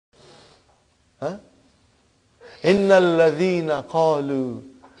Huh? Inna alladhina qalu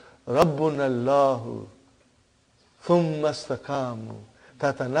Rabbuna Allahu thumma istaqamu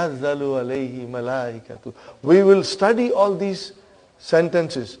tatanazzalu alayhi malaikatu. We will study all these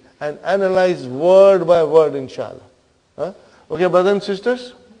sentences and analyze word by word, inshallah. Huh? Okay, brothers and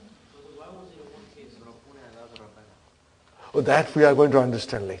sisters? Oh, that we are going to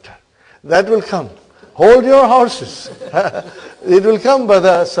understand later. That will come. Hold your horses. It will come,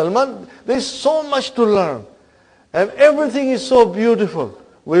 Brother Salman. There is so much to learn. And everything is so beautiful.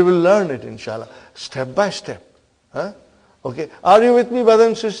 We will learn it, inshallah, step by step. Huh? Okay. Are you with me, brothers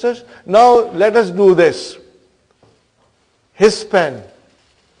and sisters? Now, let us do this. His pen.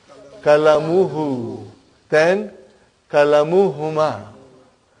 Kalamuhu. Then, kalamuhuma.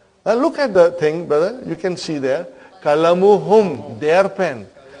 Now, look at the thing, brother. You can see there. Kalamuhum, their pen.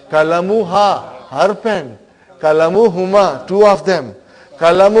 Kalamuha, her pen. Kalamuhuma, two of them.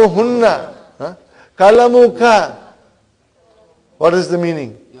 Kalamuhunna. Huh? Kalamuka. What is the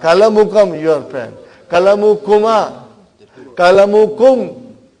meaning? Kalamukam, your pen. Kalamukuma.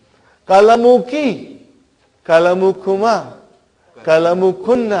 Kalamukum. Kalamuki. Kalamukuma.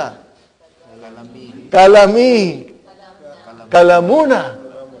 Kalamukunna. Kalami. Kalamuna.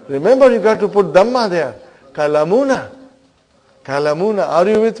 Remember, you got to put Dhamma there. Kalamuna. Kalamuna. Are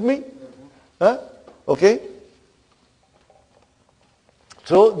you with me? Huh? Okay.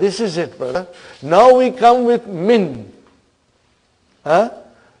 So this is it, brother. Now we come with min. Huh?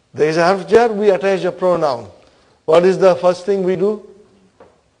 There is a harf jar, we attach a pronoun. What is the first thing we do?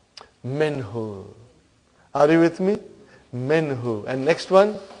 Minhu. Are you with me? Minhu. And next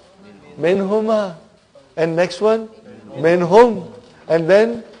one? Minhuma. And next one? Minhum. And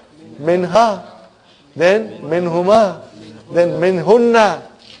then? Minha. Then minhuma. Then minhunna.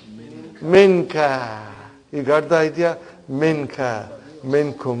 Minka. You got the idea? Minka.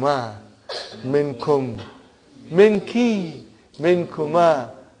 Minkuma. Minkum. Minki. Minkuma.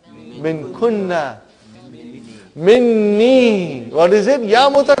 Minkunna. Minni. What is it? Ya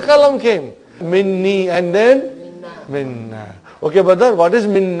mutakalam came. Minni. And then? Minna. Okay, brother, what is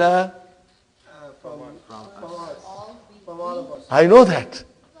minna? I know that.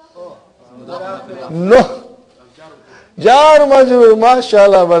 No. Jar majrur,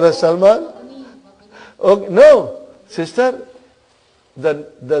 mashallah, brother Salman. Okay, no, sister, the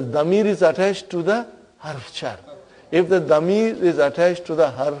damir is attached to the harf jar. If the damir is attached to the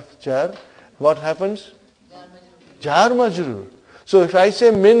harf jar, what happens? Jar majrur. So if I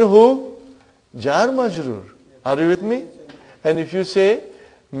say minhu, jar majrur. Are you with me? And if you say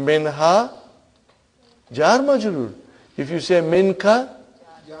minha, jar majrur. If you say minka,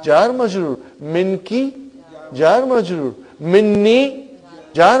 jar majrur. Minki, jar majrur. Minni,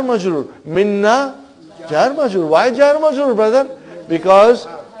 jar majrur. Minna, jar majrur. Why jar majrur, brother? Because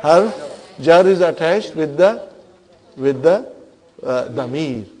harf jar is attached with the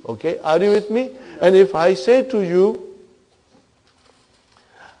damir. Okay, are you with me? And if I say to you,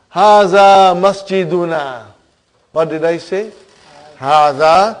 Haza masjiduna. What did I say?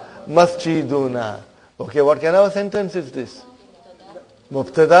 Haza masjiduna. Okay, what kind of a sentence is this?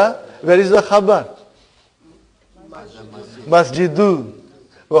 Mubtada. Where is the khabar? Masjidu.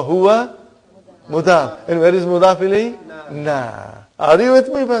 Wa huwa mudaf. And where is mudaf ilayhi? Na. Are you with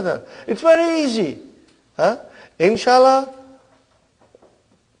me, brother? It's very easy. Huh? Inshallah,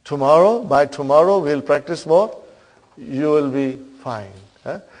 by tomorrow we'll practice more. You will be fine.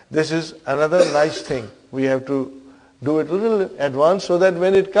 Huh? This is another nice thing. We have to do it a little advanced so that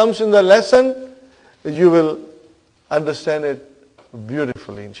when it comes in the lesson, you will understand it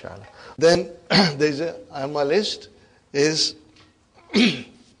beautifully, inshallah. Then there's on my list is, you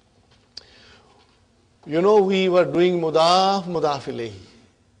know, we were doing mudaf ilayhi.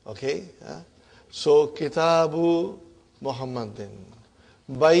 Okay? So, Kitabu Muhammadin,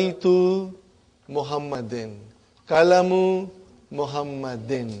 Baitu Muhammadin, Kalamu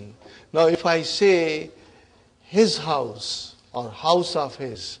Muhammadin. Now, if I say his house or house of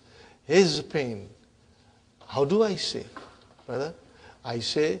his pen, how do I say, brother? I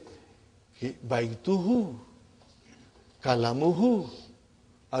say Baituhu, Kalamuhu.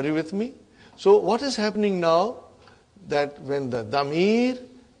 Are you with me? So, what is happening now? That when the damir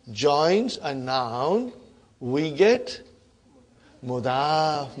joins a noun, we get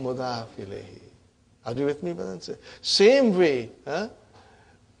mudaf ilayhi. Are you with me, brother? Same way,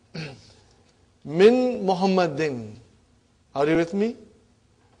 min Muhammadin. Are you with me?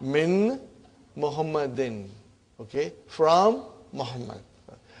 Min Muhammadin. Okay, from Muhammad.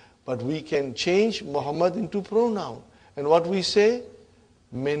 But we can change Muhammad into pronoun. And what we say?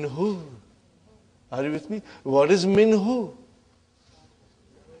 Minhu. Are you with me? What is minhu?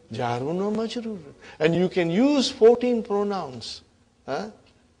 jarun wa majrurun. And you can use 14 pronouns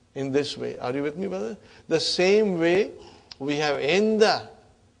in this way. Are you with me, brother? The same way we have inda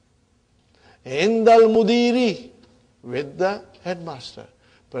al-mudiri, with the headmaster.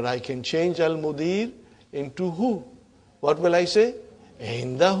 But I can change al-mudir into who. What will I say?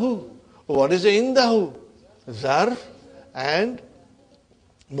 Indahu. What is indahu? Zarf and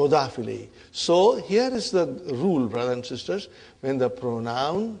mudaf ilayhi. So here is the rule, brothers and sisters. When the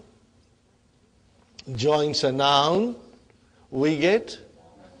pronoun joins a noun, we get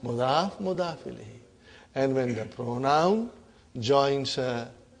mudaf ilayhi. And when the pronoun joins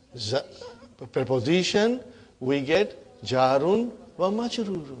a preposition, we get jarun wa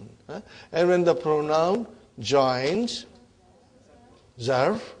majrurun. And when the pronoun joins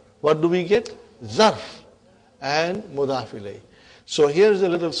zarf, what do we get? Zarf and mudaf ilayhi. So here's a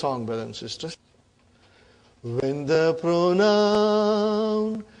little song, brothers and sisters. When the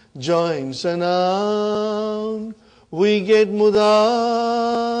pronoun joins a noun, we get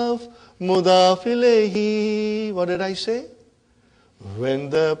mudaf ilayhi. What did I say? When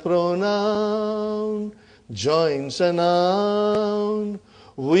the pronoun joins a noun,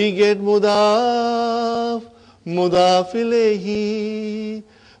 we get mudaf ilayhi.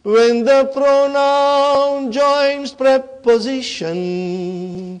 When the pronoun joins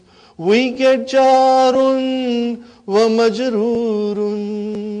preposition, we get jarun wa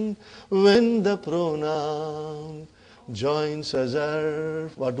majrurun. When the pronoun joins a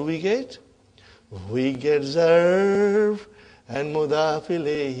zarf, what do we get? We get zarf and mudaf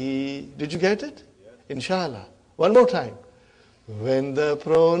ilayhi. Did you get it? Inshallah. One more time. When the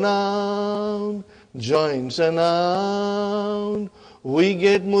pronoun joins a noun, we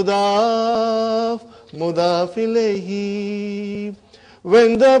get mudaf ilayhi.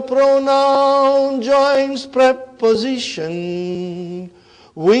 When the pronoun joins preposition,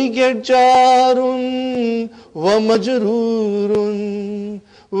 we get jarun wa majrurun.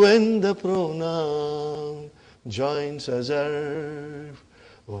 When the pronoun joins a zarf,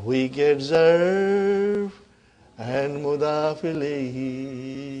 we get zarf and mudaf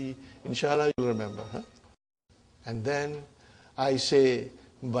ilayhi. Inshallah you'll remember. And then I say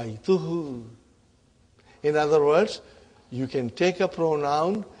baituhu. In other words, you can take a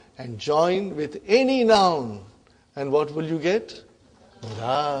pronoun and join with any noun. And what will you get?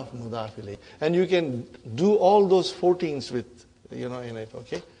 Mudaf ilayhi. And you can do all those 14s with, in it,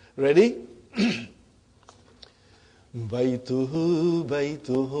 okay? Ready? Baituhu,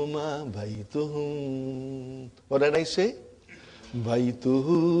 baituhuma, baituhum. What did I say?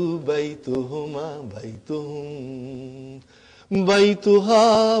 Baituhu, baituhuma, baituhum.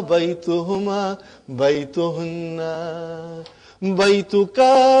 Baituha, baituhuma, baituhunna.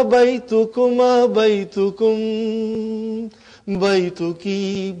 Baituka, baitukuma, baitukum.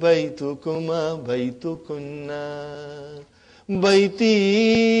 Baituki, baitukuma, baitukunna. Baiti,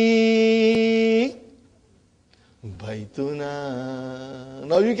 baituna.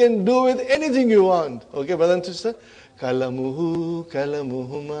 Now you can do with anything you want. Okay, brother and sister? Kalamuhu,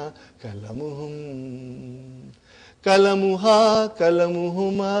 kalamuhuma, kalamuhum. Kalamuha,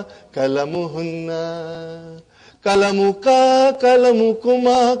 kalamuhuma, kalamuhunna. Kalamuka,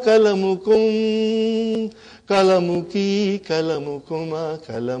 kalamukuma, kalamukum. Kalamuki, kalamukuma,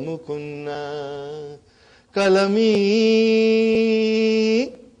 kalamukunna. Kalami,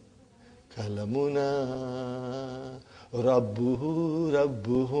 kalamuna. Rabbuhu,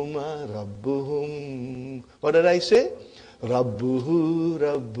 rabbuhuma, rabbuhum. What did I say? Rabbuhu,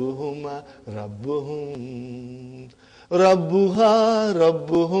 rabbuhuma, rabbuhum. Rabbuha,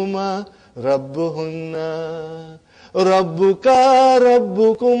 rabbuhuma, rabbuhunna. Rabbuka,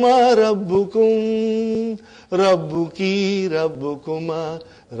 rabbukuma, rabbukum. Rabbuki, rabbukuma,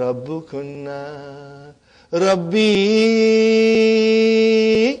 rabbukunna. Rabbi,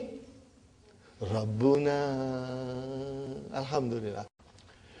 Rabbuna. Alhamdulillah.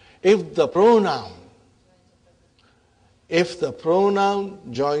 If the pronoun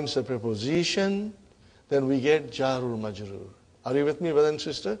joins a preposition, then we get jarur majrur. Are you with me, brother and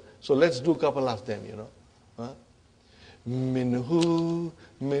sister? So let's do a couple of them, Minhu,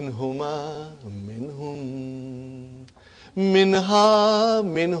 minhuma, minhum. Minha,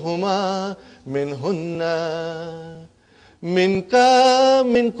 minhuma, minhunna. Minka,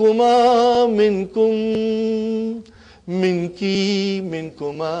 minkuma, minkum. Minki,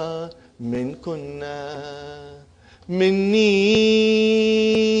 minkuma, minkunna. Minni,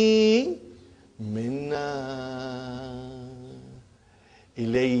 minna.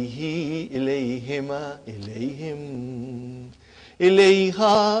 Ilayhi, ilayhima, ilayhim.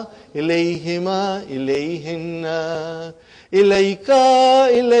 Ilayha, ilayhima, ilayhinna.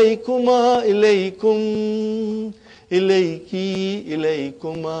 Ilayka, ilaykuma, ilaykum. Ilayki,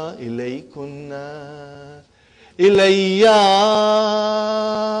 ilaykuma, ilaykunna. Ilayya,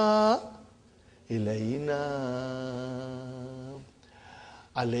 ilayna.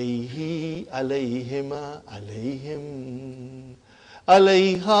 Alayhi, alayhima, alayhim.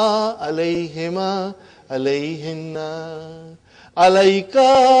 Alayha, alayhima, alayhinna.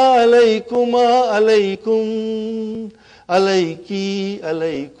 Alayka, alaykuma, alaykum. Alayki,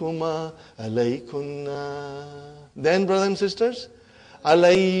 alaykuma, alaykunna. Then, brothers and sisters,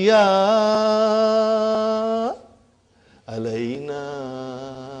 alayya,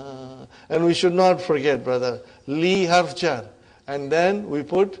 alayna. And we should not forget, brother, li harf jar. And then we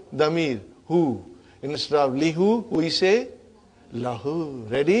put damir, who. Instead of lihu, we say lahu.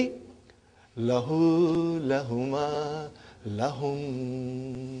 Ready? Lahu, lahuma,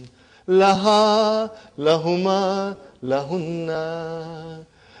 lahum. Laha, lahuma, lahunna.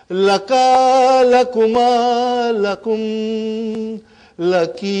 Laka, lakuma, lakum.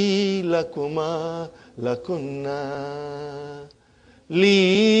 Laki, lakuma, lakunna. Li,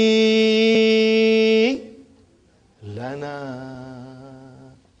 lana.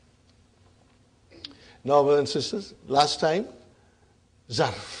 Now, brothers and sisters, last time,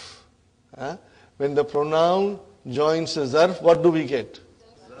 zarf. When the pronoun joins the zarf, what do we get?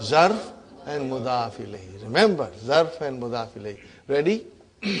 Zarf and mudaf ilayhi. Remember, zarf and mudaf ilayhi. Ready?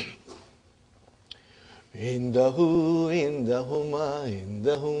 Indahu, indahuma,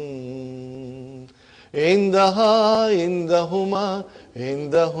 indahum. Indaha, indahuma,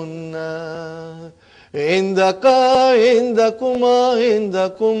 indahunna. Indaka, indakuma,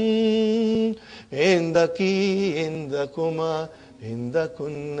 indakum. Indaki, indakuma,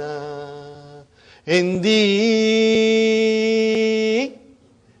 indakunna. Indi,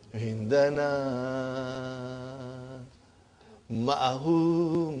 indana.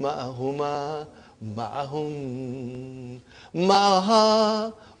 Ma'ahu, ma'ahuma, ma'ahum.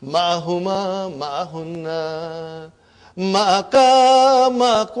 Ma'aha, ma'ahuma, ma'ahunna. Ma'aka,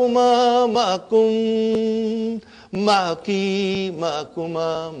 ma'akuma, ma'akum. Ma'aki,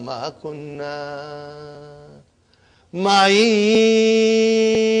 ma'akuma, ma'akunna. Ma'i,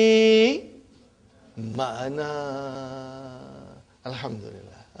 ma'ana. Alhamdulillah.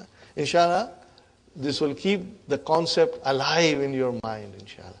 Inshallah, this will keep the concept alive in your mind,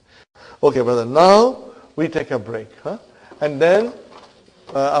 inshallah. Okay, brother, now we take a break. And then,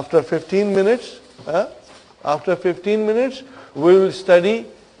 after 15 minutes, we will study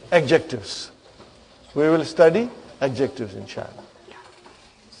adjectives. We will study adjectives, inshallah.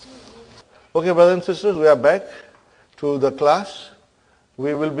 Okay, brothers and sisters, we are back to the class.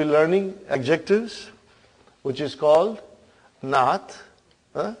 We will be learning adjectives, which is called naat.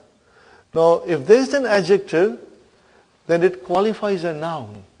 Now, if there is an adjective, then it qualifies a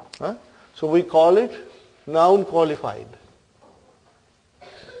noun. So we call it noun qualified.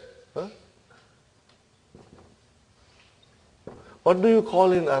 What do you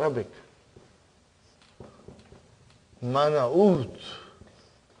call in Arabic? Mana'ut.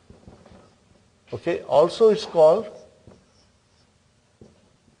 Okay, also it's called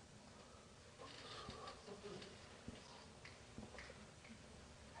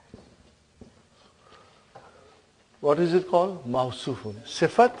what is it called? Mawsufun.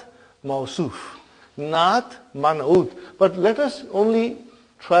 Sifat, mawsuf. Naat, man'ut. But let us only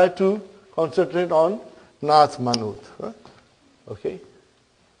try to concentrate on naat, man'ut. Okay.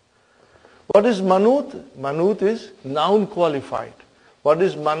 What is man'ut? Man'ut is noun qualified. What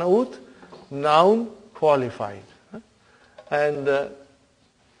is man'ut? Noun qualified. And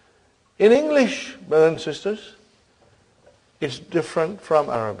in English, brothers and sisters, it's different from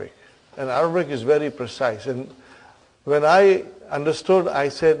Arabic. And Arabic is very precise. And when I understood, I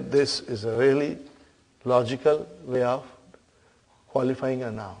said this is a really logical way of qualifying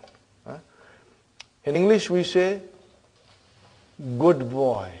a noun. In English we say, good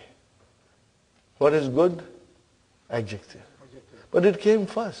boy. What is good? Adjective. But it came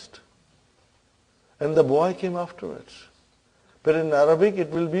first. And the boy came afterwards. But in Arabic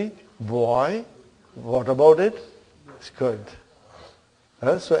it will be boy. What about it? It's good.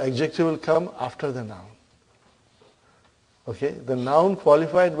 So adjective will come after the noun. Okay, the noun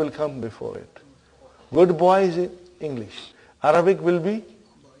qualified will come before it. Good boy is in English. Arabic will be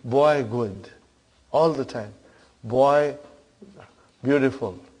boy good. All the time. Boy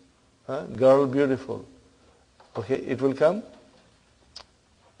beautiful. Girl beautiful. Okay, it will come.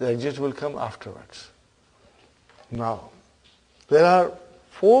 The adjective will come afterwards. Now, there are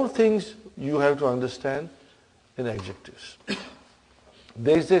 4 things you have to understand in adjectives.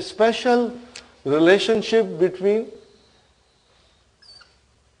 There is a special relationship between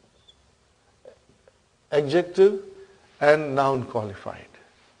adjective and noun qualified.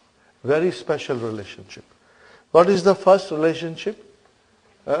 Very special relationship. What is the first relationship?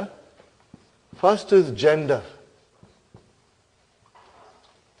 First is gender.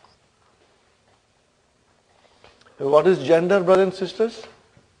 What is gender, brothers and sisters?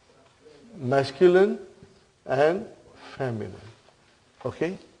 Masculine and feminine.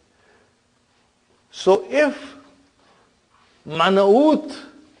 Okay? So if man'ut,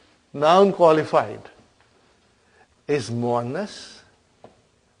 noun qualified, is muannas,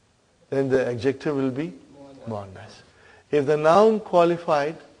 then the adjective will be muannas. If the noun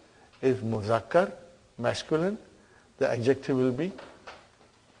qualified is muzakkar, masculine, the adjective will be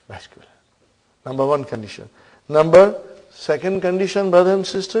masculine. Number one condition. Second condition, brothers and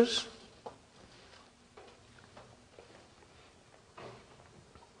sisters.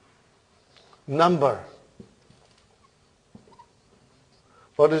 Number.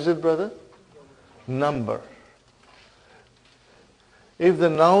 What is it, brother? Number. If the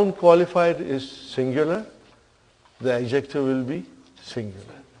noun qualified is singular, the adjective will be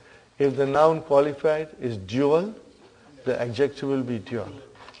singular. If the noun qualified is dual, the adjective will be dual.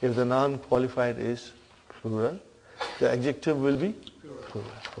 If the noun qualified is plural, the adjective will be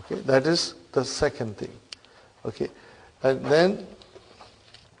plural. Okay, that is the second thing. Okay, and then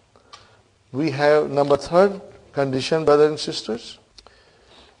we have number third condition, brothers and sisters.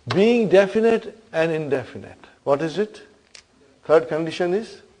 Being definite and indefinite. What is it? Third condition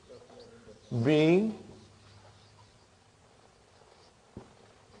is being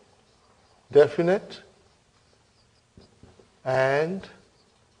definite and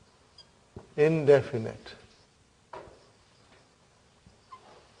indefinite.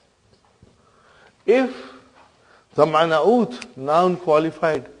 If the man'ut, noun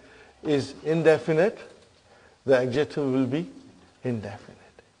qualified, is indefinite, the adjective will be indefinite.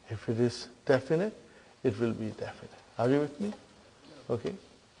 If it is definite, it will be definite. Are you with me? Okay.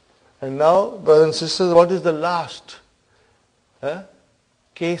 And now, brothers and sisters, what is the last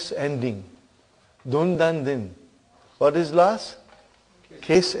case ending? Dun, dan, din. What is last?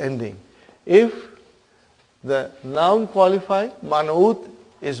 Case ending. If the noun qualified, man'ut,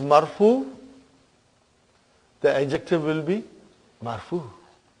 is marfu, the adjective will be marfu.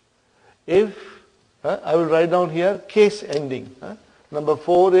 If, I will write down here, case ending. Number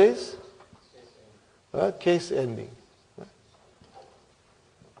 4 is case ending.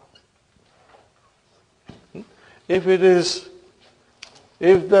 If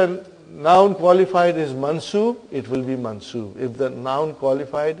the noun qualified is mansoob, it will be mansoob. If the noun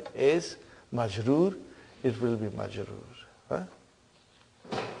qualified is majroor, it will be majroor.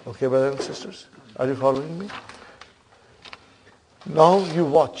 Okay, brothers and sisters? Are you following me? Now you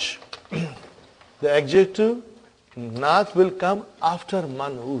watch. The adjective naat will come after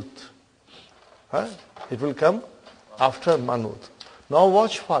man'ut. It will come after man'ut. Now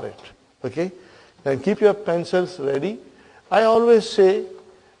watch for it. Okay? And keep your pencils ready. I always say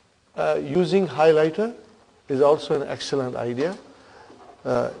using highlighter is also an excellent idea.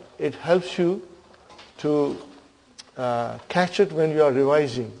 It helps you to catch it when you are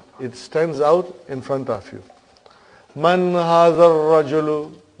revising. It stands out in front of you. Man hadhar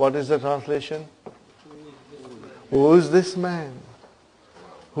rajulu. What is the translation? Who is this man?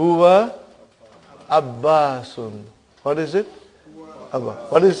 Huwa Abbasun. What is it? Abba.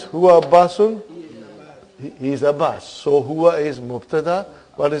 What is Huwa Abbasun? He is Abbas. So Huwa is Mubtada.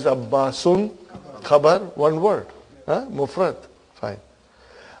 What is Abbasun? Khabar. One word. Mufrad. Fine.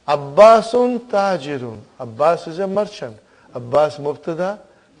 Abbasun Tajirun. Abbas is a merchant. Abbas Mubtada.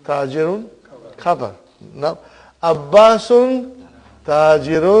 Tajirun Khabar. Now Abbasun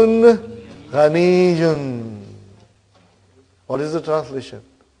Tajirun Ghaniyun. What is the translation?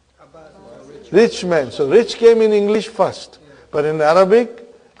 Rich man. So rich came in English first, but in Arabic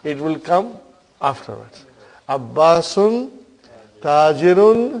it will come afterwards. Abbasun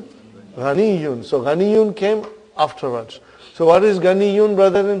Tajirun Ghaniyun. So Ghaniyun came afterwards. So what is Ghaniyun,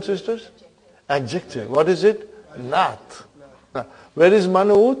 brothers and sisters? Adjective. What is it? Naat. Where is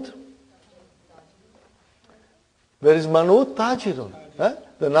man'ut? Where is man'ut? Tajirun.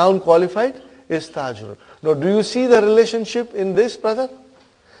 The noun qualified is tajirun. Now do you see the relationship in this, brother?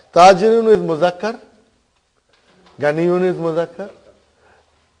 Tajirun is muzakkar. Ghaniyun is muzakkar.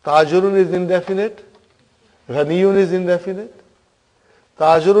 Tajirun is indefinite. Ghaniyun is indefinite.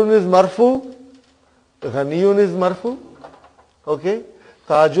 Tajirun is marfu. Ghaniyun is marfu. Okay.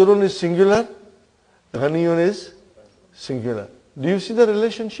 Tajirun is singular. Ghaniyun is singular. Do you see the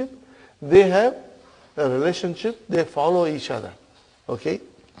relationship? They have a relationship. They follow each other. Okay.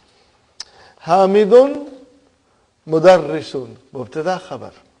 Hamidun mudarrisun. Mubtada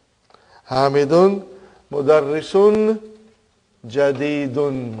khabar. Hamidun Mudarrisun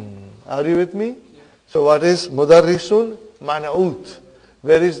jadidun. Are you with me? So what is mudarrisun? Man'ut.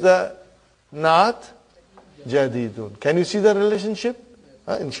 Where is the naat? Jadidun. Can you see the relationship?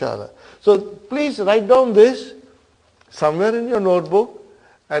 Inshallah. So please write down this somewhere in your notebook,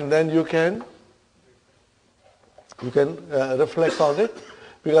 and then you can reflect on it,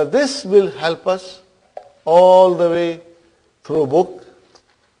 because this will help us all the way through book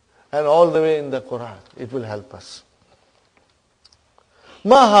and all the way in the Qur'an. It will help us.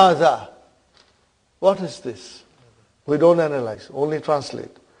 Ma hadha. What is this? We don't analyze, only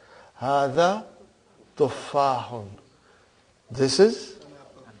translate. Hadha tuffahun. This is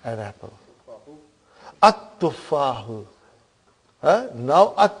an apple. At-tuffahu.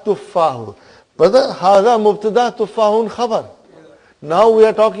 Now at-tuffahu. Brother, hadha mubtada tuffahun khabar. Now we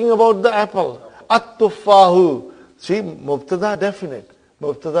are talking about the apple. At-tuffahu. See, mubtada definite.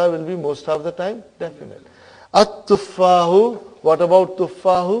 Mubtada will be most of the time definite. At-tuffahu. What about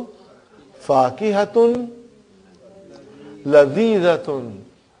tuffahu? Fakihatun ladhidatun.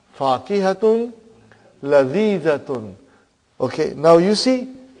 Fakihatun ladhidatun. Okay, now you see,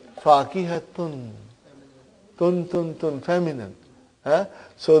 fakihatun. Tun, tun, tun, feminine.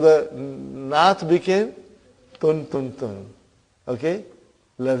 So the naat became tun, tun, tun. Okay?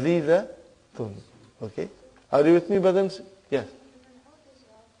 Ladhidatun. Okay? Are you with me, brothers? Yes.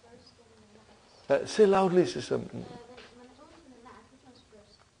 Say loudly, sister.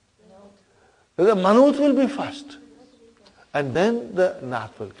 The manut will be first, and then the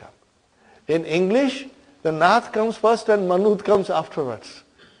naat will come. In English, the naat comes first and manut comes afterwards.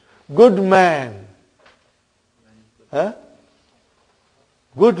 Good man.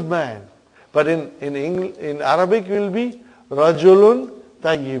 Good man. But in Arabic will be rajulun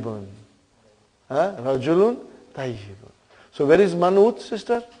tayyibun. Rajulun tayyibun. So where is manut,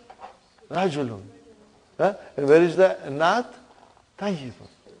 sister? Rajulun. And where is the naat? Tayyibun.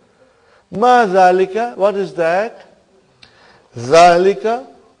 Ma zalika, what is that? Zalika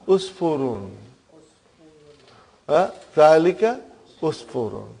usfurun. Zalika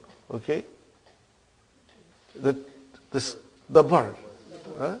usfurun. Okay? The bird.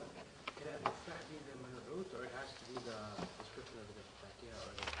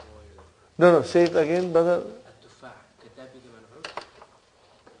 No, say it again, brother.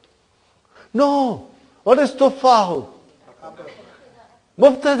 No. What is tuffahu?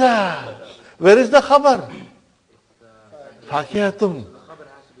 Mubtada. Where is the khabar? Fakihatun.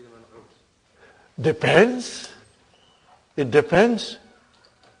 Depends. It depends.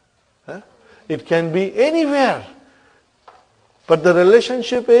 It can be anywhere. But the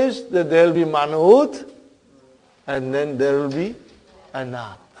relationship is that there will be man'ut and then there will be a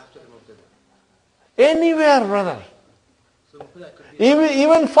naat. Anywhere, brother.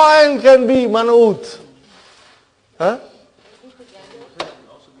 Even file can be man'ut.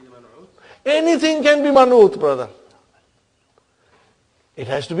 Anything can be man'ut, brother. It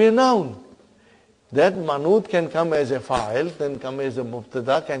has to be a noun. That man'ut can come as a file, can come as a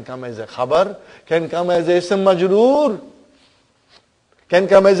mubtada, can come as a khabar, can come as a ism majroor, can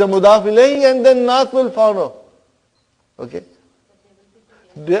come as a mudaf ilayhi, and then naat will follow. Okay?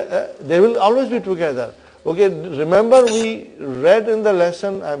 They will always be together. Okay, remember we read in the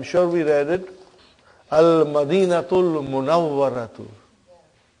lesson, I'm sure we read it, Al-Madinatul Munawwaratu.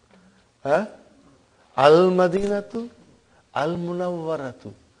 Al-Madinatu,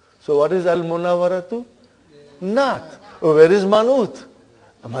 Al-Munawwaratu. So what is Al-Munawwaratu? Naat. Oh, where is Manut?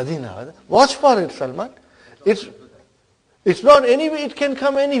 Madina. Watch for it, Salman. It's not anyway, it can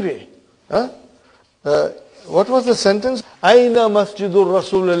come anyway. What was the sentence? Aina Masjidur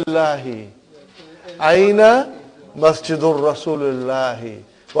Rasulillahi. Aina Masjidur Rasulillahi.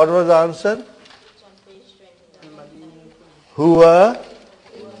 What was the answer? Huwa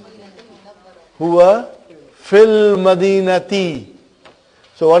fil Madinati.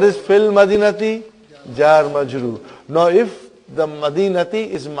 So what is fil Madinati? Jar majrur. Now if the Madinati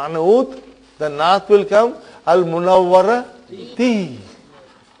is man'ut, the naat will come al munawwarati.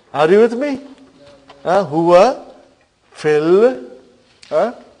 Are you with me? Huwa fil.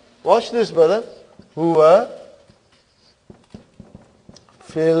 Watch this, brother. Huwa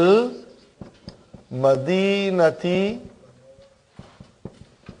fil Madinati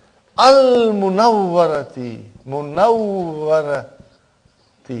al munawwarati. Munawwarati.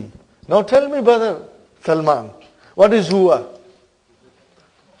 Now tell me, brother Salman, what is huwa?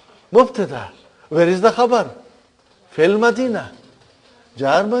 Mubtada. Where is the khabar? Fil Madina.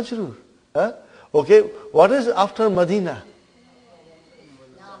 Jar majrur. Okay, what is after Madina?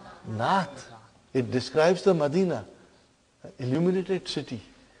 Naat. It describes the Madina, illuminated city.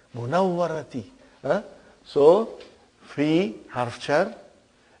 Munawwarati. So, fi, harf char,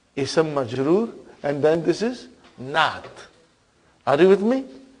 ism majroor, and then this is naat. Are you with me?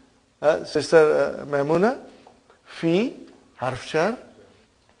 Sister Maimuna? Fi, harf char,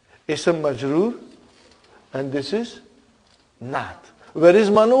 ism majroor, and this is naat. Where is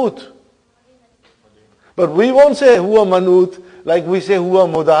manut? But we won't say huwa manut like we say huwa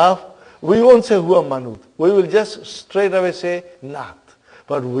mudaf. We won't say huwa manut. We will just straight away say naat.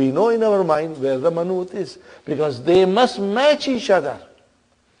 But we know in our mind where the manut is, because they must match each other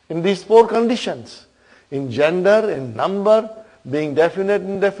in these 4 conditions. In gender, in number, being definite,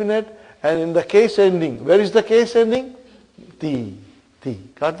 indefinite, and in the case ending. Where is the case ending? Ti.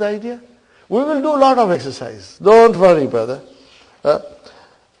 Got the idea? We will do a lot of exercise. Don't worry, brother.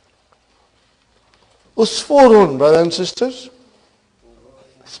 Usfurun, brothers and sisters.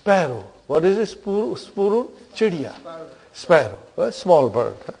 Sparrow. What is it? Usfurun? Chidiya. Sparrow. A small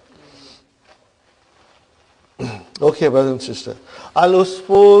bird. Okay, brothers and sisters.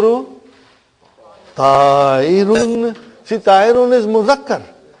 Al-usfuru ta'irun. See, ta'irun is muzakkar.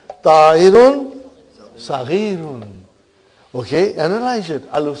 Ta'irun saghirun. Okay, analyze it.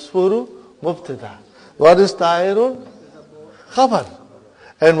 Al-usfuru mubtada. What is ta'irun? Khabar.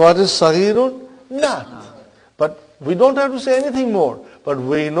 And what is saghirun? Naat. But we don't have to say anything more. But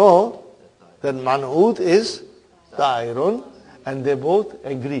we know that man'ut is ta'irun, and they both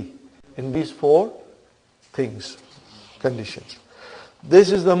agree in these 4 things, conditions.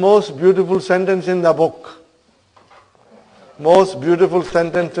 This is the most beautiful sentence in the book. Most beautiful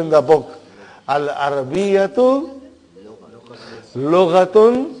sentence in the book. Al-Arabiyatu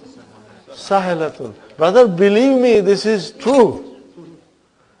Lughatun Sahilatun. Brother, believe me, this is true.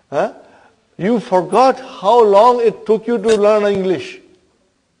 You forgot how long it took you to learn English.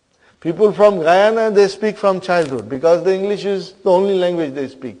 People from Guyana, they speak from childhood because the English is the only language they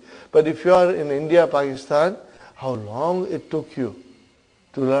speak. But if you are in India, Pakistan, how long it took you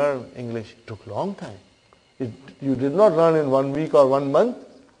to learn English? It took a long time. You did not learn in 1 week or 1 month.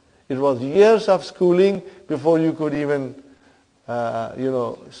 It was years of schooling before you could even,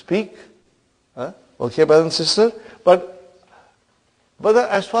 speak. Okay, brothers and sisters? But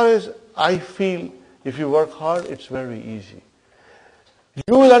as far as I feel, if you work hard, it's very easy.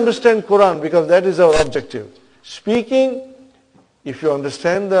 You will understand Qur'an because that is our objective. Speaking, if you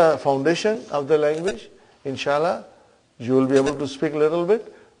understand the foundation of the language, inshallah, you will be able to speak a little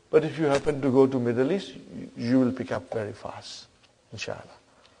bit. But if you happen to go to Middle East, you will pick up very fast, inshallah.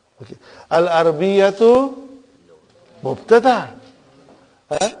 Okay. Al-Arabiyatu Mubtada.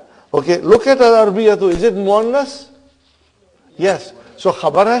 Okay, look at Al-Arabiyatu. Is it muannas? Yes. So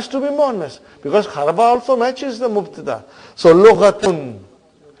khabar has to be muannas because khabar also matches the mubtada. So lughatun.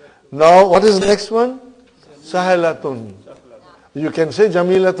 Now what is the next one? Sahilatun. You can say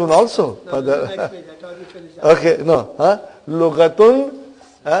jamilatun also. Okay, no. Lughatun.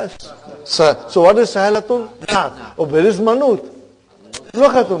 So what is sahilatun? Naat. Oh, where is manut?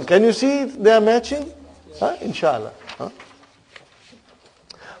 Lughatun. Can you see they are matching? Inshallah.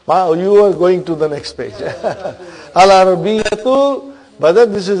 Wow, you are going to the next page. Al-Arabiyatu. Brother,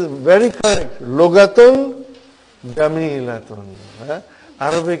 this is very correct. Lugatun, jamilatun.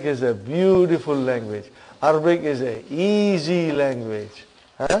 Arabic is a beautiful language. Arabic is an easy language.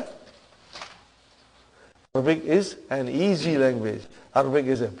 Arabic is an easy language. Arabic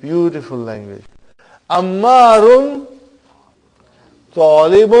is a beautiful language. Ammarun,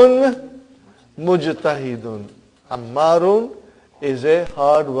 talibun, mujtahidun. Ammarun is a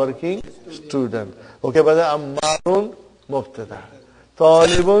hard-working student. Okay, brother, Ammarun, mubtada.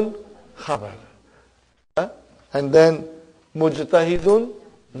 Talibun, khabar. And then mujtahidun,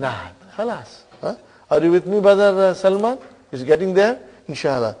 naat. Khalas. Are you with me, brother Salman? Is getting there?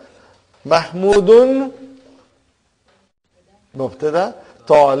 Inshallah. Mahmudun, mubtada.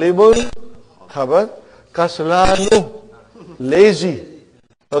 Talibun, khabar. Kaslanu, lazy.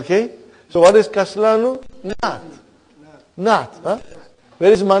 Okay? So what is kaslanu? Naat. Naat.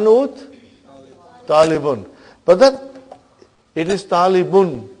 Where is manut? Talibun. But that it is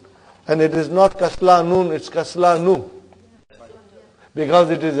talibun, and it is not kaslanun, it's kaslanu. Because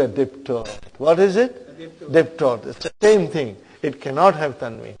it is a diptod. What is it? Diptod. It's the same thing. It cannot have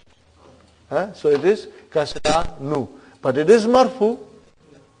tanween. So it is kaslanu. But it is marfu.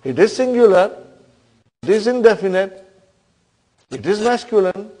 It is singular. It is indefinite. It is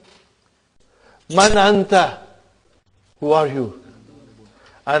masculine. Man anta. Who are you?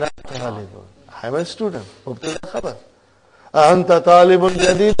 Ana talibun. I am a student. Mubtada khabar. Anta talibun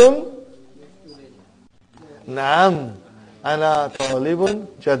jadidun? Naam. Ana talibun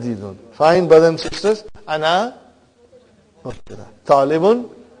jadidun. Fine, brothers and sisters. Ana mubtada. Talibun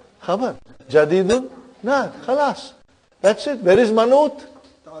khabar. Jadidun Naat, khalas. That's it. Where is manut?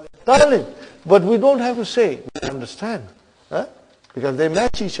 Talib. But we don't have to say. We understand. Huh? Because they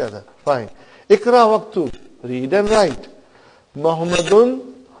match each other. Fine. Ikra waqtu. Read and write.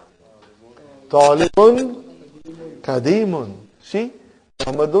 Muhammadun talibun kadimun. See?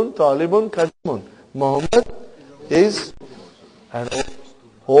 Muhammadun talibun kadimun. Muhammad is an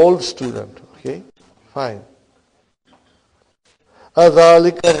old student. Okay? Fine.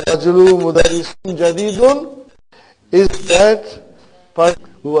 أَذَلِكَ الرَّجُلُ مُدَرِّسٌ جَدِيدٌ. Is that part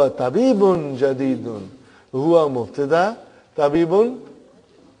huwa tabibun jadidun? Huwa mubtada, tabibun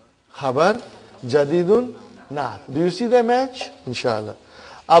khabar, jadidun naat. Do you see the match? Inshallah.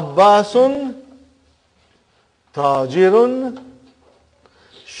 Abbasun tajirun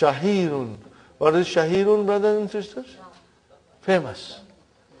shahirun. What is shahirun, brothers and sisters? Famous.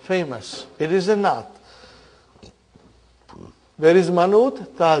 Famous. It is a naat. Where is manut?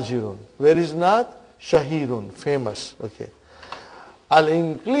 Tajirun. Where is naat? Shahirun. Famous. Okay.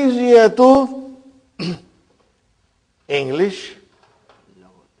 Al-Inqliziyatu. English.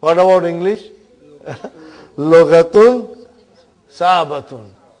 What about English? Logatun.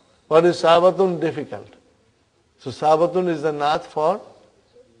 Sabatun. What is sabatun? Difficult. So sabatun is the naat for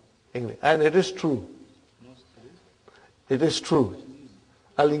English. And it is true. It is true.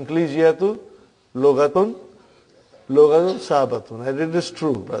 Al-Inqliziyatu. Logatun. Logatun sabatun. And it is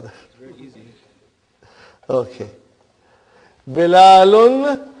true, brother. Okay.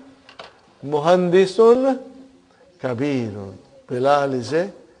 Bilalun muhandisun kabirun. Bilal is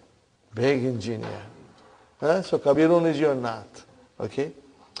a big engineer. So kabirun is your naat. Okay.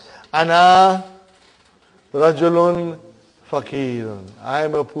 Ana rajulun fakirun. I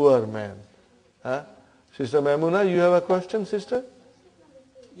am a poor man. Sister Maimuna, you have a question, sister?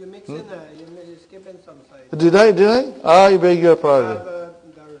 You mix in, you skip in some side. Did I? I beg your pardon.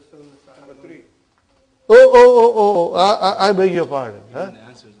 I beg your pardon.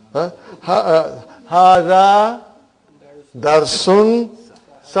 Hada darsun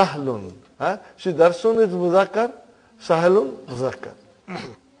sahlun. See, darsun is muzakkar, sahlun muzakkar.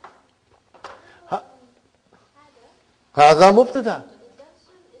 Hada mubtada.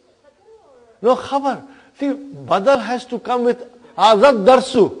 No, khabar. See, badal has to come with hada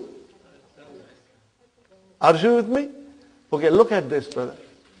darsu. Are you with me? Okay, look at this, brother.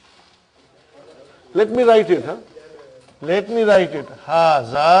 Let me write it. Let me write it.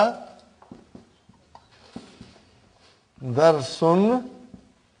 Haza darsun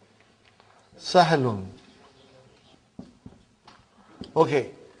sahlun.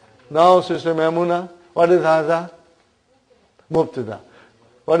 Okay. Now, Sister Maimuna, what is haza? Mubtada.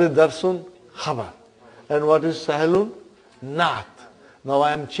 What is darsun? Khabar. And what is sahlun? Naat. Now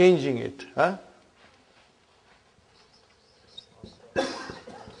I am changing it.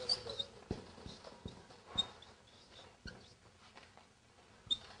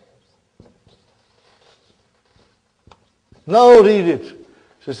 Now read it,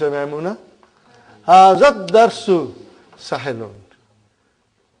 Sister Maimuna. Hazat darsu sahilun.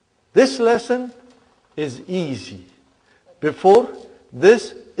 This lesson is easy. Before,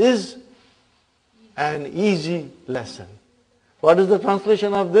 this is an easy lesson. What is the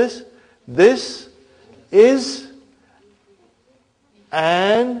translation of this? This is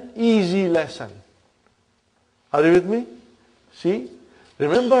an easy lesson. Are you with me? See,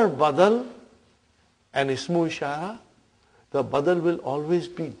 remember badal and ismu ishara? The badal will always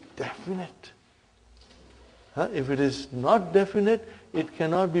be definite. If it is not definite, it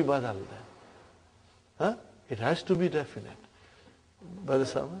cannot be badal then. It has to be definite. Brother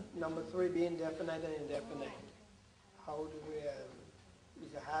Salman? Number 3 being definite and indefinite. How do we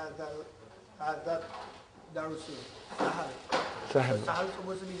has that darsu? Sahal. Sahal. Is Sahal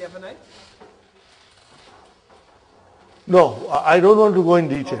supposed to be definite? No, I don't want to go in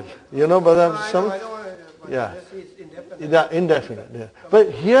detail. Okay. You know, Brother Salman? I don't want to, yeah. It's indefinite. Yeah, indefinite. Yeah.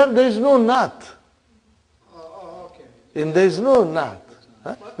 But here there is no naat. Okay. There is no naat.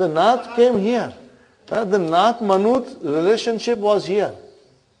 The naat came here. The naat manut relationship was here.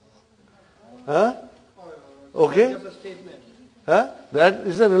 Okay? That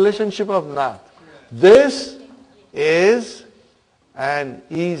is the relationship of naat. This is an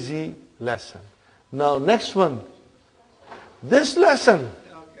easy lesson. Now next one. This lesson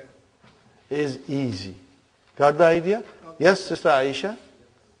is easy. Got the idea? Okay. Yes, Sister Aisha?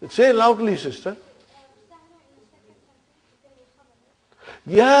 Say loudly, sister.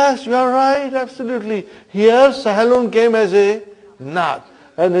 Yes, you are right, absolutely. Here, sahalun came as a naat.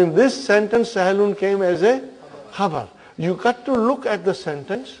 And in this sentence, sahalun came as a khabar. You got to look at the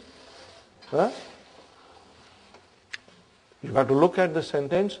sentence. You got to look at the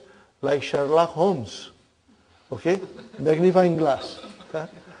sentence. like Sherlock Holmes. Okay? Magnifying glass.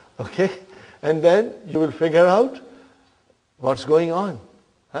 Okay? And then you will figure out what's going on.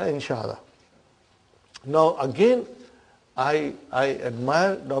 Inshallah. Now again, I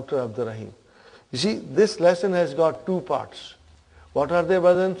admire Dr. Abdur Rahim. You see, this lesson has got two parts. What are they,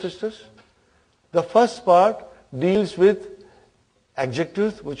 brothers and sisters? The first part deals with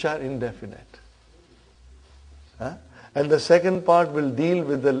adjectives which are indefinite. And the second part will deal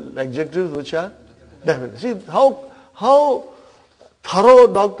with the adjectives which are definite. See how thorough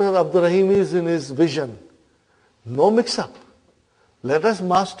Dr. Abdur Rahim is in his vision. No mix-up. Let us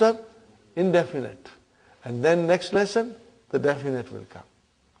master indefinite. And then next lesson, the definite will come.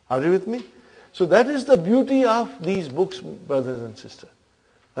 Are you with me? So that is the beauty of these books, brothers and sisters.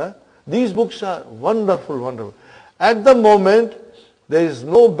 These books are wonderful, wonderful. At the moment, there is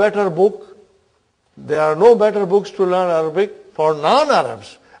no better book. There are no better books to learn Arabic for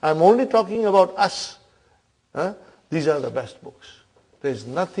non-Arabs. I'm only talking about us. These are the best books. There is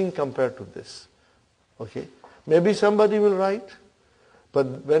nothing compared to this. Okay? Maybe somebody will write, but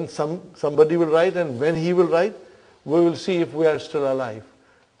when somebody will write and when he will write, we will see if we are still alive.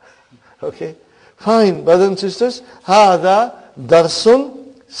 Okay? Fine, brothers and sisters. هذا درس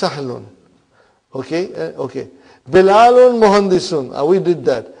سهل. Okay? Okay. Bilalun muhandisun. We did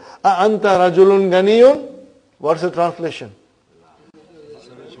that. Anta rajulun ganiyun. What's the translation?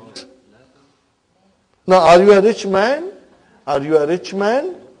 Now, are you a rich man? Are you a rich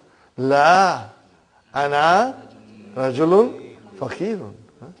man? La. Ana rajulun fakirun.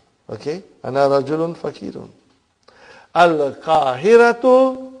 Okay? Ana rajulun fakirun.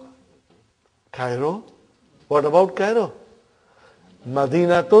 Al-Qahiratu. Cairo. What about Cairo?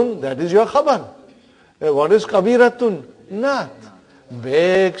 Madinatun. That is your khabar. What is Kabiratun? Not.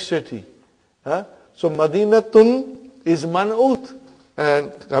 Big city. So Madinatun is man'ut.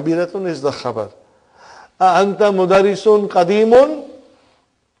 And Kabiratun is the khabar. Anta mudarisun qadimun?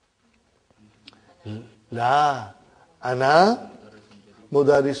 La. Ana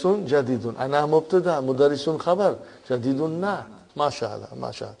mudarisun jadidun. Ana mubtada. Mudarisun khabar. Jadidun na. MashaAllah.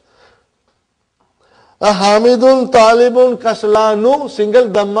 MashaAllah. Hamidun talibun kaslanu. Single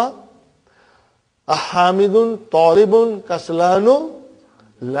dhamma. Hamidun talibun kaslanu.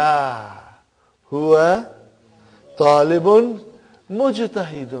 La. Huwa talibun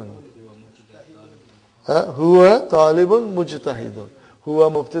mujtahidun. Huwa talibun mujtahidun.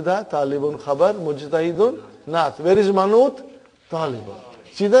 Huwa mubtada, talibun khabar, mujtahidun nath. Where is manut? Talibun.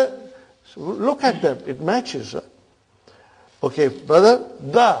 See that? Look at them. It matches. Okay, brother.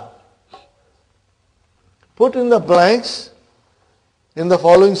 Da. Put in the blanks in the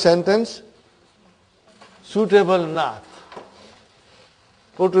following sentence. Suitable nath.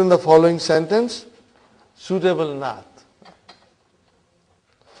 Put in the following sentence. Suitable nath.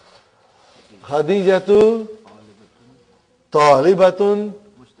 Khadijatu talibatun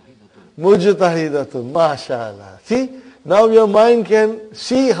mujtahidatun. MashaAllah. See, now your mind can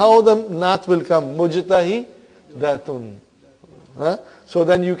see how the nath will come. Mujtahidatun. So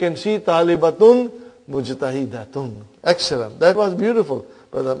then you can see talibatun mujtahidatun. Excellent. That was beautiful,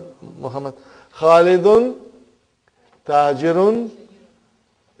 Brother Muhammad. Khalidun tajirun.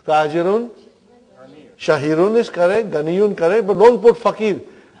 Tajirun. Shahirun is correct. Ganiyun correct. But don't put fakir.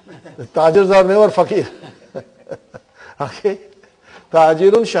 The Tajirs are never fakir. Okay?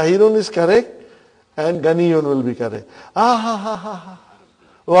 Tajirun, Shahirun is correct. And Ganiyun will be correct.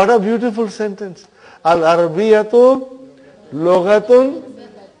 What a beautiful sentence. Al-Arabiyatu Logatun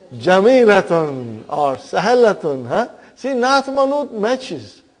Jamilatun or Sahalatun. See, Nath Manut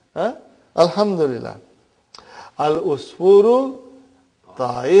matches. Alhamdulillah. Al-Usfuru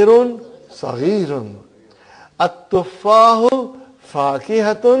Ta'irun Saghirun. At-Tuffahu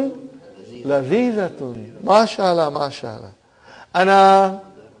Fakihatun Lazizatun. MashaAllah, MashaAllah. Ana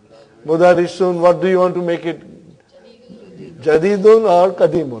Mudarisun, what do you want to make it? Jadidun or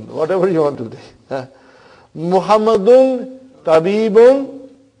Kadimun? Whatever you want to do. Muhammadun Tabibun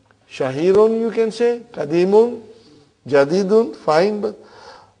Shahirun you can say. Kadimun Jadidun, fine. But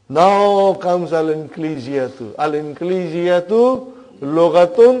now comes Al-Inqlijiyatu. Al-Inqlijiyatu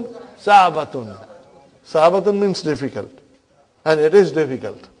Logatun Sa'batun. Sa'batun means difficult. And it is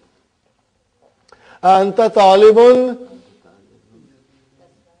difficult. Anta talibun.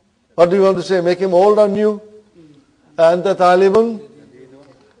 What do you want to say? Make him old on you? Anta talibun.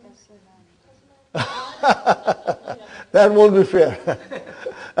 That won't be fair.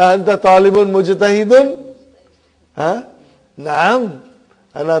 Anta talibun mujtahidun. Naam.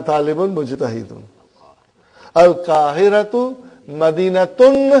 Ana talibun mujtahidun. Al-Qahiratu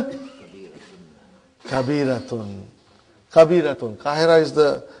Madinatun Kabiratun. Kabiratun. Kahira is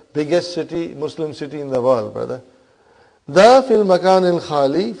the biggest city, Muslim city in the world, brother. The fil makan al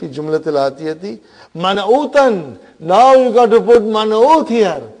khali fi jumlat al atiyati man'utan. Now you got to put man'ut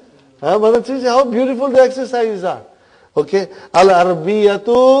here. Brother, see how beautiful the exercises are. Okay. Al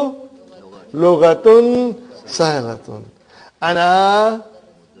arbiyatu lugatun sahilatun. Ana,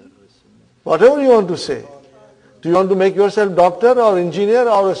 whatever you want to say. Do you want to make yourself doctor or engineer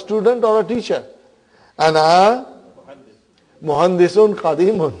or a student or a teacher? Ana muhandisun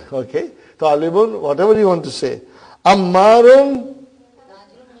qadimun. Okay. Talibun, whatever you want to say. Ammarun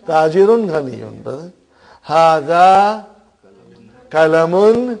tajirun ghaniyun. Brother. Hada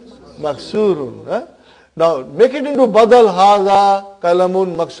kalamun maksurun. Now make it into badal. Hada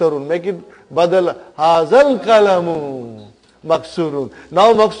kalamun maksurun. Make it badal. Hazal kalamun maksurun.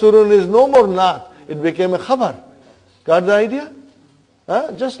 Now maksurun is no more naat. It became a khabar. Got the idea?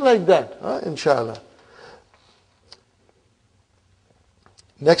 Just like that. Inshallah.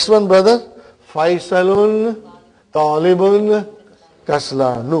 Next one, brother. Faisalun talibun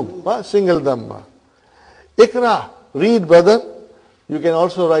kaslanu. Single dhamma. Ikra. Read, brother. You can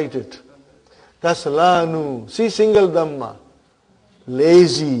also write it. Kaslanu. See, single dhamma.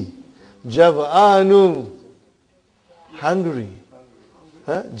 Lazy. Jav'anu. Hungry.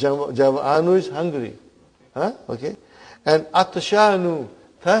 Jav'anu is hungry. Okay. And atshanu.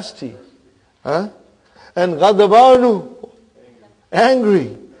 Thirsty. And ghadabanu.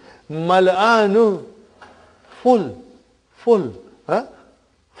 Angry. Mal'anu. Full. Full.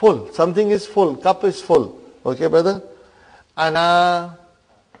 Full. Something is full. Cup is full. Okay, brother? Ana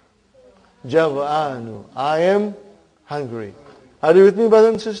jav'anu. I am hungry. Are you with me,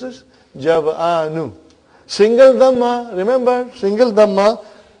 brothers and sisters? Jav'anu. Single dhamma. Remember, single dhamma.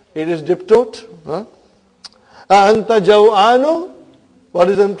 It is diptote. Anta jav'anu. What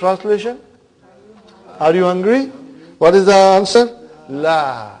is the translation? Are you hungry? What is the answer?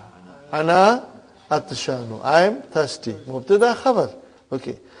 La. Ana atshanu. I am thirsty. Mubtada khabar.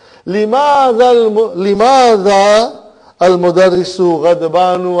 Okay. Limadha al-mudarrisu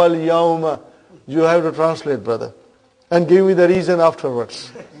ghadbanu al-yawma. You have to translate, brother. And give me the reason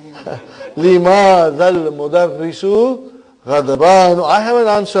afterwards. Limadha al-mudarrisu ghadbanu. I have an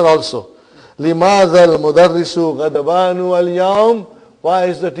answer also. Limadha al-mudarrisu ghadbanu al-yawm. Why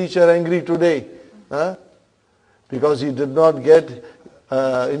is the teacher angry today? Because he did not get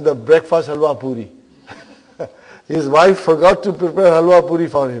in the breakfast halwa puri. His wife forgot to prepare halwa puri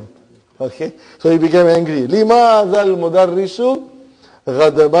for him. Okay, so he became angry. Limadha al-mudarrisu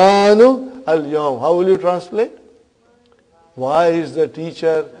ghadbanu al-yawm. How will you translate? Why is the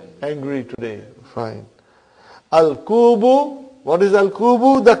teacher angry today? Fine. Al-kubu. What is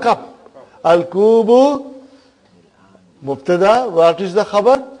al-kubu? The cup. Al-kubu mubtada. What is the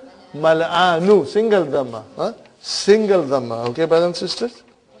khabar? Mal'anu. Single dhamma. Single dhamma. Okay, brothers and sisters?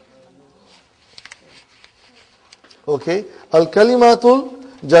 Okay. Al-kalimatul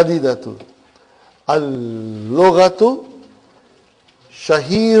jadidatu. Al-lughatu.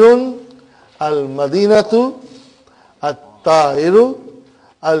 Shahirun. Al-madinatu. At-ta'iru.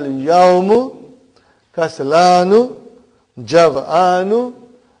 Al-yawmu. Kaslanu. Jav'anu.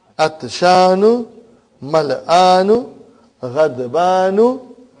 Atshanu. Mal'anu. Ghadbanu.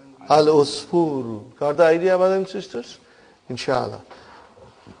 Al-usfuru. Got the idea, brothers and sisters? Inshallah.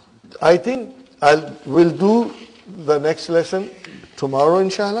 I think we'll do the next lesson tomorrow,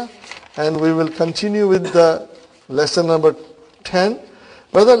 inshallah. And we will continue with the lesson number 10.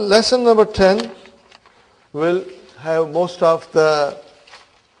 Brother, lesson number 10 will have most of the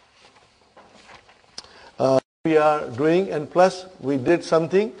we are doing, and plus we did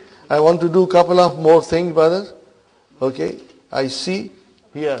something. I want to do a couple of more things, brothers. Okay, I see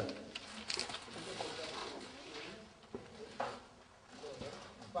here.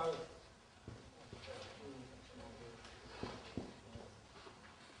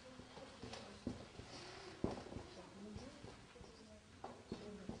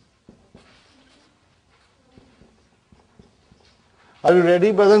 Are you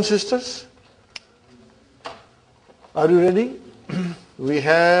ready, brothers and sisters? Are you ready? We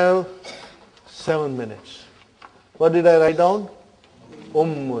have 7 minutes. What did I write down?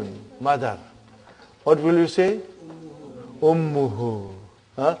 Ummun, mother. What will you say? Ummuhu.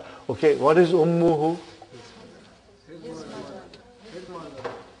 Okay, what is ummuhu?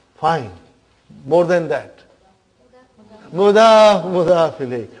 Fine. More than that. Mudaf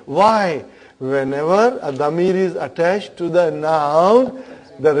ilayh. Why? Whenever a damir is attached to the noun,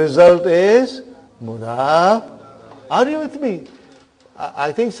 the result is mudaf. Are you with me?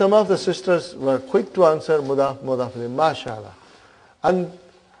 I think some of the sisters were quick to answer mudaf ilayh. MashaAllah.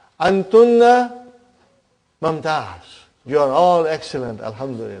 Antunna mamtaz. You are all excellent,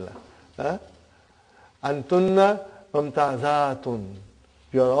 alhamdulillah. Antunna mumtazatun.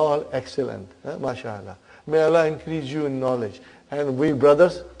 You are all excellent, mashallah. May Allah increase you in knowledge. And we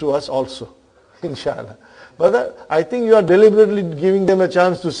brothers, to us also, inshallah. Brother, I think you are deliberately giving them a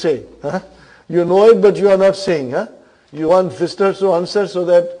chance to say. You know it, but you are not saying. You want sisters to answer so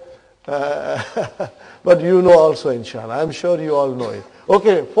that, but you know also, inshallah. I'm sure you all know it.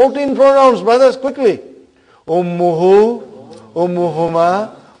 Okay, 14 pronouns, brothers, quickly. Ummuhu,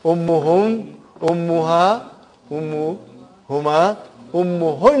 ummuhuma, ummuhum, ummuha, ummuhuma,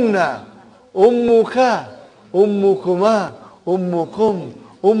 ummuhunna, ummuka, ummukuma, ummukum,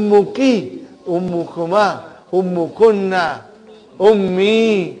 ummuki, ummukuma, ummukunna,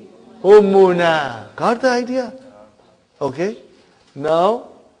 ummi, ummuna. Got the idea? Okay. Now,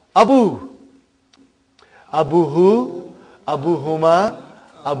 Abu. Abuhu, Abuhuma,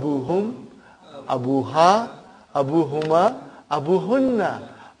 Abuhum, Abuha, Abuhuma, Abuhunna,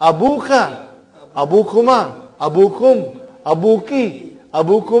 Abuka, Abukuma, Abukum, Abuki,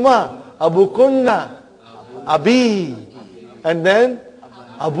 Abukuma, Abukunna, Abi, and then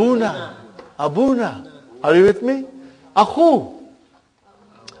Abuna, Abuna. Are you with me? Akhu,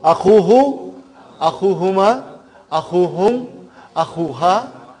 Akhuhu, Akhuhuma, Akhuhum,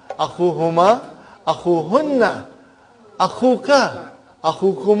 Akhuha, Akhuhuma, Akhuhunna, Akhuka,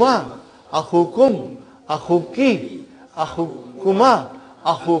 Akhukuma, Akhukum, Akhuki, Akhukuma,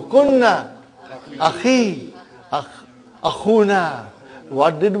 Akhukunna, Akhi, Akhuna.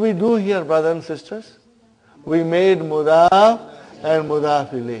 What did we do here, brothers and sisters? We made Mudaf and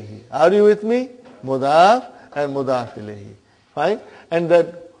Mudaf ilayhi. Are you with me? Mudaf and Mudaf ilayhi. Fine? And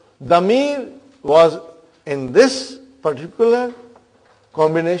that Damir was in this particular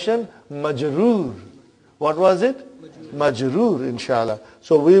combination Majroor. What was it? Majroor, inshallah.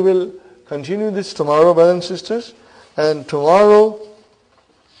 So we will continue this tomorrow, brothers and sisters. And tomorrow,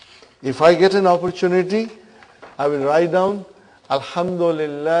 if I get an opportunity, I will write down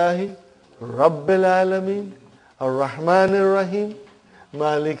Alhamdulillahi Rabbil Alameen Ar-Rahman Ar-Rahim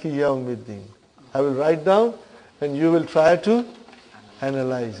Maliki Yawmiddin. I will write down and you will try to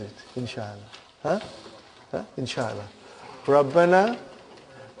analyze it, inshallah. Inshallah. Rabbana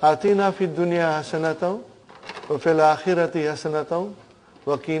Atina fid dunya hasanatan wa fil akhirati hasanatan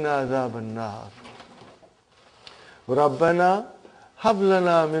wa qina adhaban nar. Rabbana hab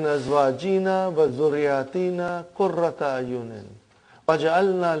lana min azwajina wa dhurriyyatina qurrata ayunin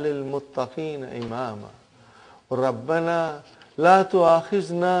waj'alna lil muttaqina imama. Rabbana la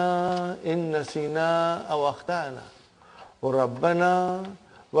tu'akhizna in nasina aw akhtana. Rabbana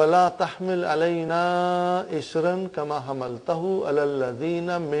ولا تحمل علينا إسرا كما حملته على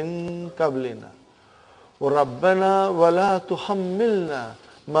الذين من قبلنا ربنا ولا تحملنا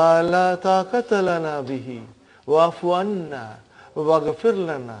ما لا طاقة لنا به واعف عنا واغفر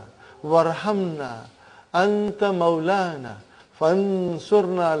لنا وارحمنا أنت مولانا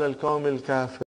فانصرنا على القوم الكافرين.